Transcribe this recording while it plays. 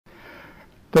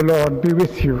The Lord be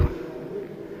with you.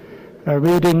 A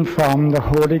reading from the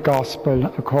Holy Gospel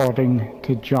according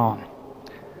to John.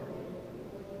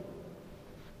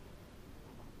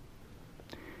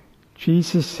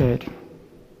 Jesus said,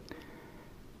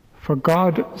 "For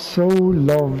God so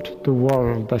loved the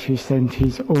world that he sent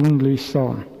his only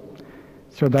Son,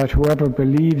 so that whoever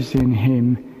believes in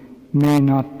him may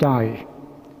not die,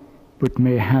 but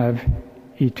may have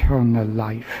eternal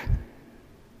life."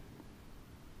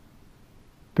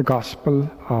 The Gospel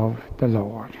of the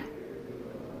Lord.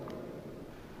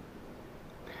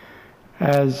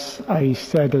 As I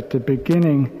said at the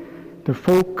beginning, the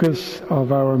focus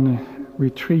of our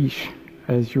retreat,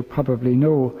 as you probably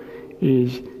know,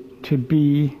 is to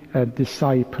be a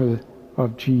disciple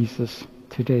of Jesus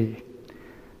today.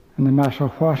 And no matter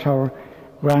what our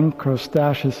rank or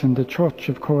status in the church,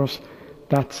 of course,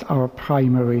 that's our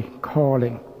primary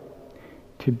calling,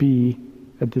 to be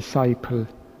a disciple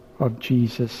of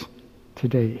Jesus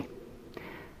today.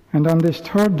 And on this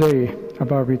third day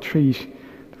of our retreat,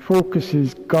 the focus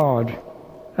is God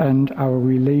and our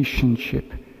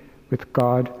relationship with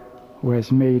God who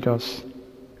has made us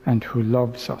and who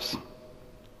loves us.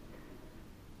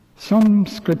 Some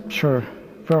scripture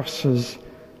verses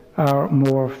are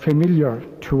more familiar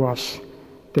to us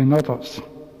than others,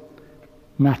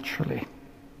 naturally.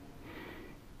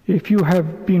 If you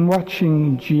have been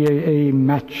watching GAA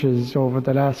matches over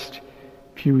the last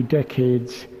few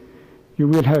decades, you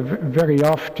will have very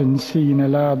often seen a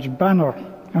large banner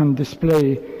on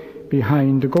display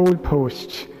behind the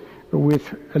goalposts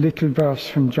with a little verse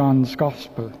from John's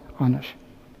Gospel on it.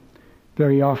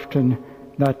 Very often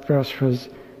that verse was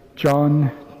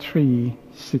John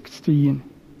 3:16,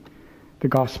 the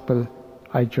Gospel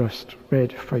I just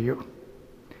read for you.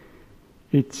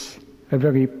 It's a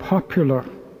very popular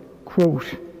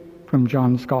quote from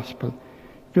John's Gospel,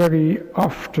 very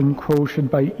often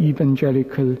quoted by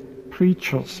evangelical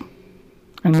preachers.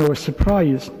 And no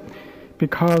surprise,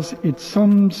 because it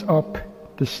sums up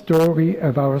the story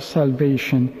of our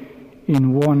salvation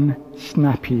in one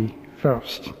snappy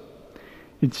verse.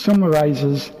 It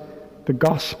summarizes the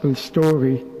gospel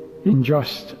story in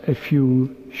just a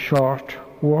few short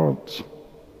words.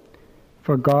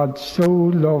 For God so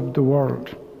loved the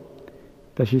world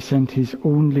that he sent his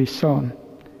only Son,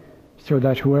 so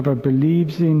that whoever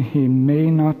believes in him may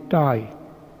not die,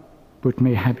 but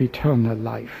may have eternal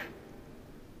life.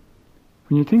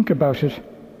 When you think about it,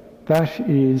 that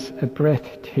is a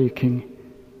breathtaking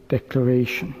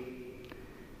declaration.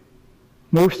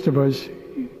 Most of us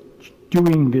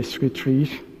doing this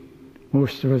retreat,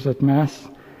 most of us at Mass,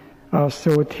 are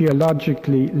so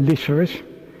theologically literate,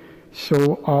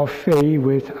 so au fait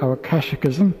with our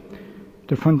catechism.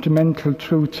 The fundamental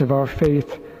truths of our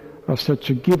faith are such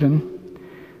a given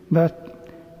that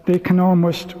they can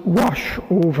almost wash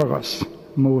over us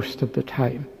most of the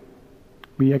time.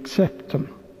 We accept them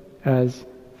as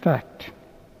fact,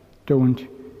 don't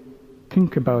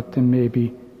think about them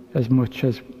maybe as much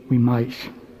as we might.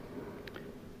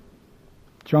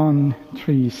 John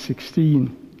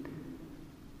 3:16.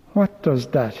 What does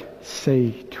that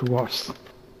say to us?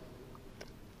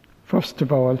 First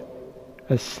of all,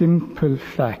 a simple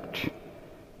fact,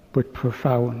 but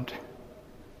profound.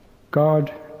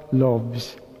 God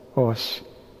loves us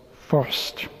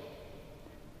first.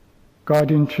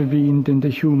 God intervened in the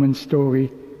human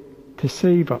story to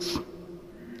save us,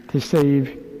 to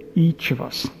save each of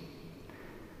us.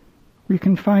 We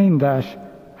can find that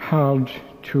hard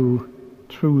to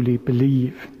truly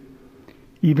believe.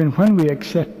 Even when we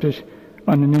accept it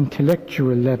on an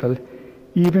intellectual level,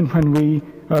 even when we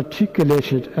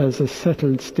articulate it as a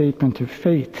settled statement of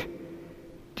faith,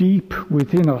 deep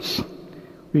within us,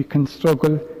 we can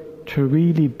struggle to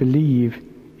really believe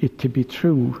it to be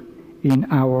true in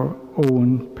our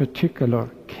own particular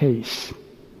case.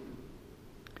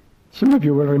 Some of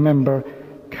you will remember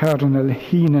Cardinal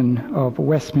Heenan of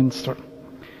Westminster.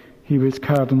 He was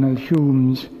Cardinal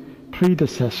Hume's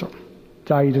predecessor,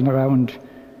 died in around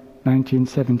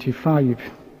 1975.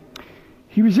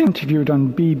 He was interviewed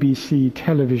on BBC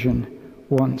television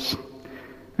once,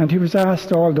 and he was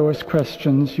asked all those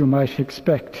questions you might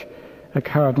expect a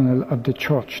cardinal of the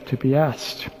church to be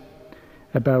asked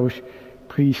about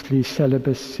priestly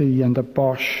celibacy and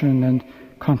abortion and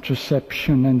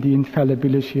contraception and the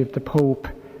infallibility of the Pope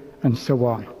and so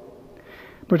on.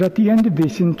 But at the end of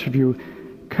this interview,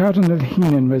 Cardinal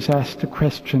Heenan was asked a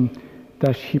question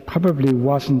that he probably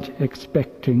wasn't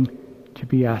expecting to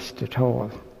be asked at all.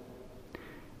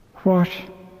 What,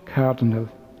 Cardinal,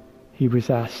 he was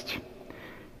asked,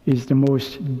 is the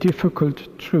most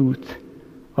difficult truth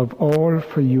of all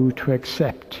for you to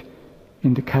accept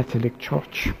in the Catholic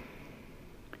Church?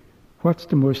 What's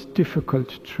the most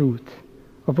difficult truth?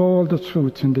 Of all the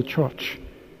truths in the church,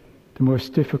 the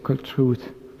most difficult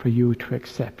truth for you to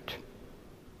accept?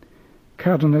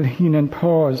 Cardinal Heenan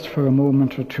paused for a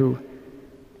moment or two,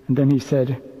 and then he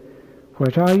said,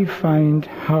 "What I find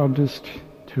hardest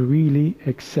to really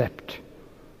accept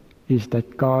is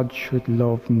that God should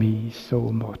love me so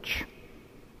much."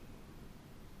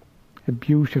 A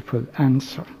beautiful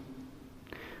answer.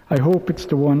 I hope it's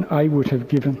the one I would have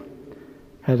given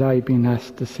had I been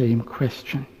asked the same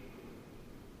question.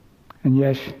 And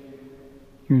yet,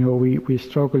 we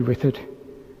struggle with it,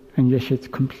 and yet it's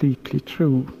completely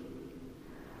true.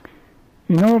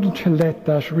 In order to let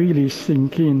that really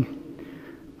sink in,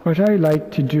 what I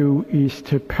like to do is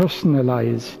to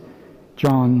personalize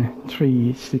John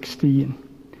 3:16,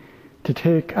 to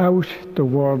take out the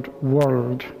word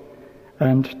world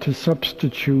and to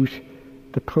substitute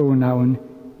the pronoun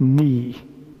me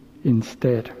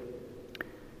instead,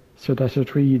 so that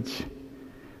it reads,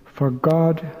 "For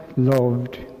God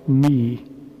loved me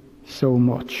so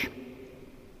much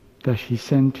that he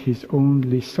sent his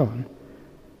only Son,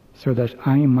 so that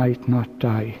I might not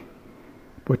die,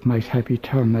 but might have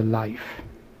eternal life.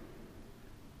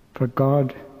 For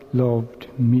God loved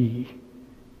me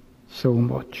so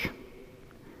much."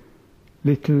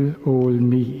 Little old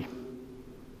me.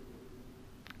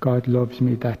 God loves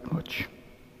me that much.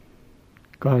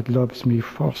 God loves me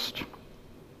first.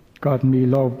 God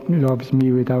loves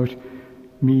me without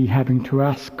me having to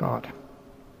ask God.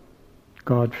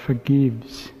 God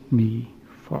forgives me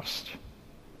first.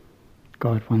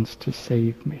 God wants to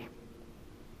save me.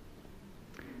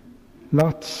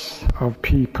 Lots of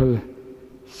people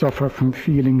suffer from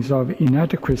feelings of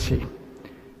inadequacy,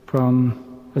 from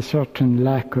a certain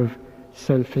lack of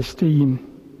self-esteem.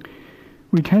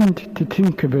 We tend to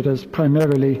think of it as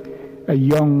primarily a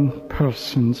young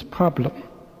person's problem.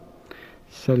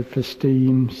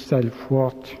 Self-esteem,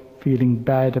 self-worth, feeling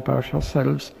bad about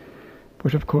ourselves.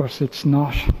 But of course it's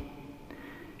not.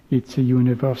 It's a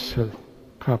universal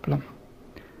problem.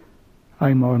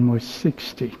 I'm almost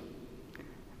 60.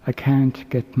 I can't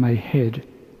get my head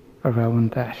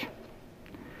around that.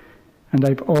 And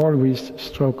I've always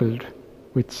struggled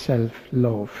with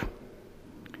self-love.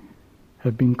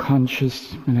 I've been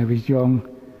conscious when I was young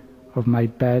of my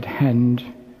bad hand,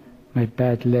 my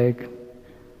bad leg,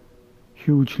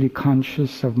 hugely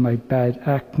conscious of my bad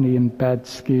acne and bad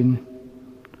skin,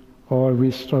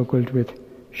 always struggled with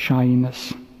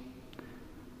shyness.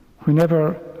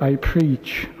 Whenever I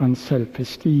preach on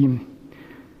self-esteem,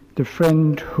 the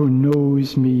friend who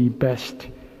knows me best,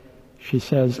 she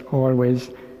says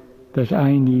always that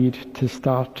I need to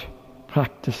start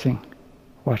practicing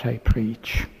what I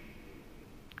preach.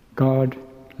 God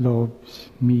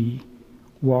loves me,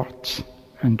 warts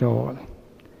and all,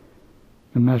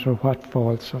 no matter what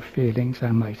faults or failings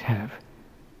I might have.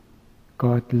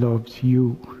 God loves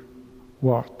you,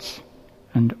 warts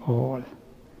and all,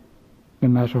 no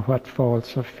matter what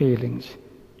faults or failings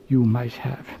you might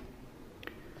have.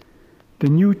 The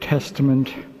New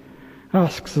Testament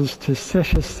asks us to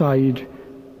set aside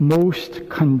most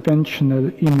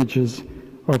conventional images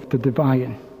of the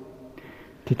divine,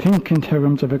 to think in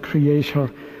terms of a creator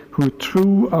who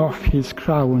threw off his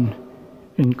crown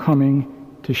in coming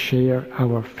to share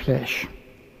our flesh.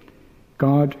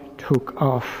 God took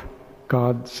off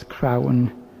God's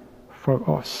crown for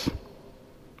us,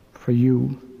 for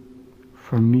you,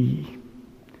 for me.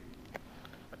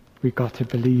 We got to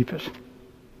believe it.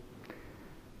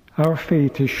 Our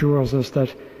faith assures us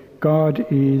that God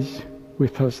is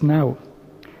with us now,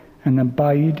 an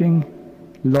abiding,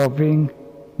 loving,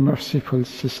 merciful,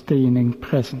 sustaining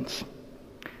presence.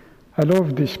 I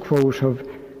love this quote of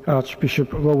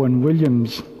Archbishop Rowan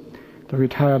Williams, the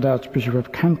retired Archbishop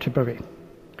of Canterbury.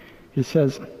 He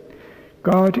says,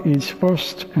 "God is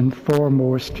first and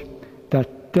foremost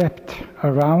that depth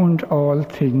around all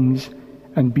things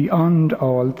and beyond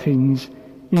all things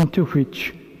into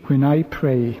which, when I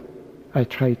pray, I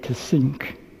try to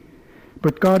sink.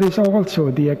 But God is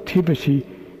also the activity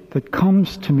that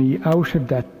comes to me out of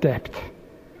that depth,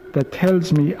 that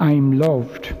tells me I'm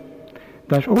loved,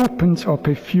 that opens up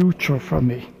a future for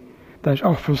me, that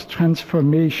offers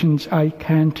transformations I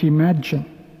can't imagine.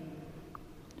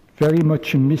 Very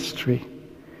much a mystery,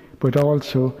 but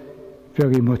also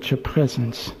very much a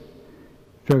presence,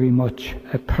 very much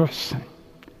a person,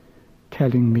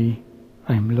 telling me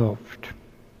I'm loved."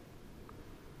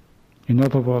 In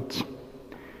other words,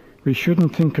 we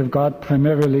shouldn't think of God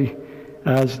primarily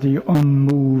as the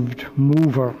unmoved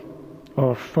mover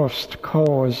or first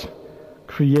cause,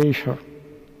 creator,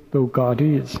 though God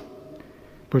is,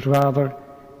 but rather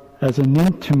as an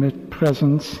intimate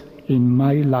presence in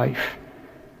my life,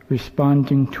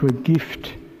 responding to a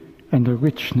gift and a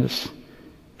richness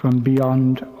from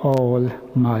beyond all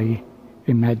my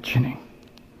imagining.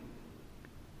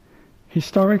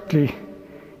 Historically,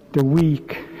 the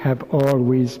weak have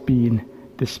always been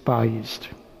despised.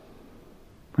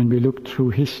 When we look through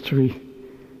history,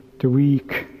 the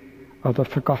weak are the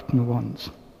forgotten ones,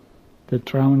 the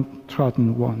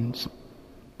downtrodden ones,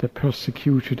 the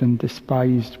persecuted and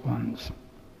despised ones.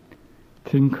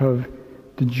 Think of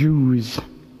the Jews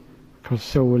for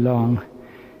so long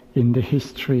in the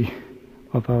history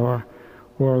of our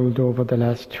world over the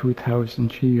last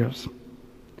 2,000 years.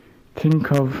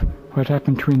 Think of what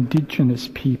happened to indigenous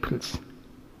peoples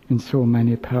in so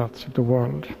many parts of the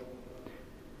world.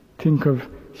 Think of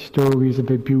stories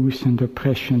of abuse and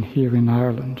oppression here in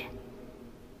Ireland.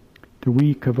 The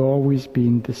weak have always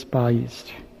been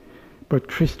despised, but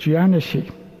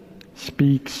Christianity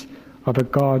speaks of a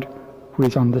God who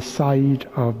is on the side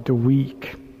of the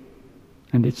weak,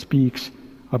 and it speaks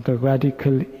of the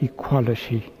radical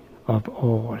equality of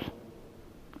all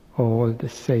the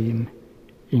same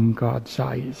in God's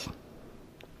eyes.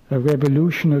 A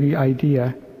revolutionary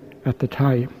idea at the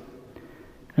time,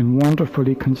 and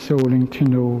wonderfully consoling to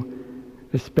know,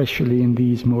 especially in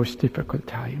these most difficult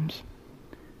times.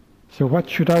 So what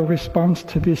should our response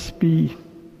to this be?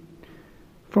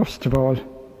 First of all,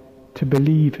 to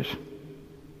believe it,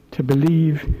 to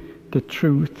believe the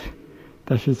truth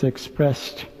that is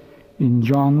expressed in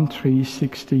John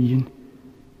 3:16,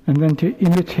 and then to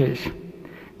imitate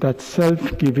that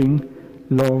self-giving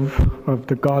love of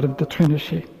the God of the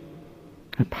Trinity,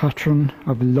 a pattern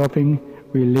of loving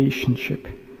relationship,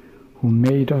 who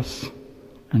made us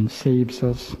and saves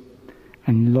us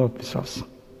and loves us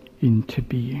into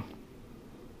being.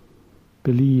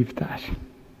 Believe that.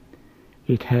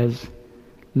 It has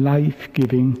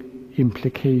life-giving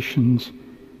implications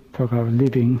for our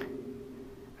living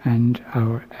and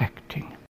our acting.